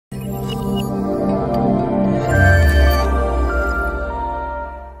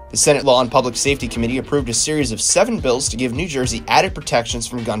The Senate Law and Public Safety Committee approved a series of 7 bills to give New Jersey added protections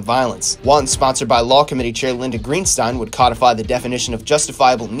from gun violence. One, sponsored by Law Committee Chair Linda Greenstein, would codify the definition of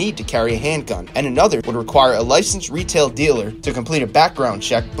justifiable need to carry a handgun, and another would require a licensed retail dealer to complete a background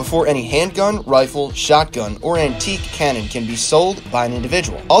check before any handgun, rifle, shotgun, or antique cannon can be sold by an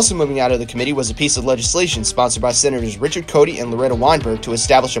individual. Also moving out of the committee was a piece of legislation sponsored by Senators Richard Cody and Loretta Weinberg to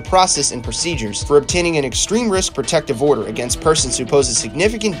establish a process and procedures for obtaining an extreme risk protective order against persons who pose a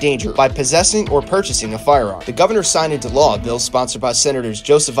significant danger by possessing or purchasing a firearm. The governor signed into law a bill sponsored by Senators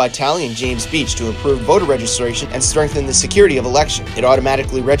Joseph Vitale and James Beach to improve voter registration and strengthen the security of election. It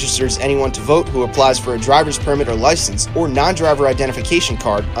automatically registers anyone to vote who applies for a driver's permit or license or non-driver identification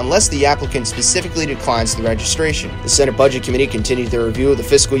card unless the applicant specifically declines the registration. The Senate Budget Committee continued their review of the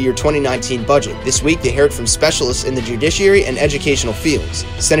fiscal year 2019 budget. This week, they heard from specialists in the judiciary and educational fields.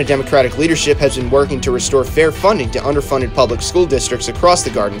 Senate Democratic leadership has been working to restore fair funding to underfunded public school districts across the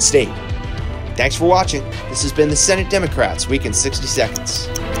Garden State. Thanks for watching. This has been the Senate Democrats Week in 60 Seconds.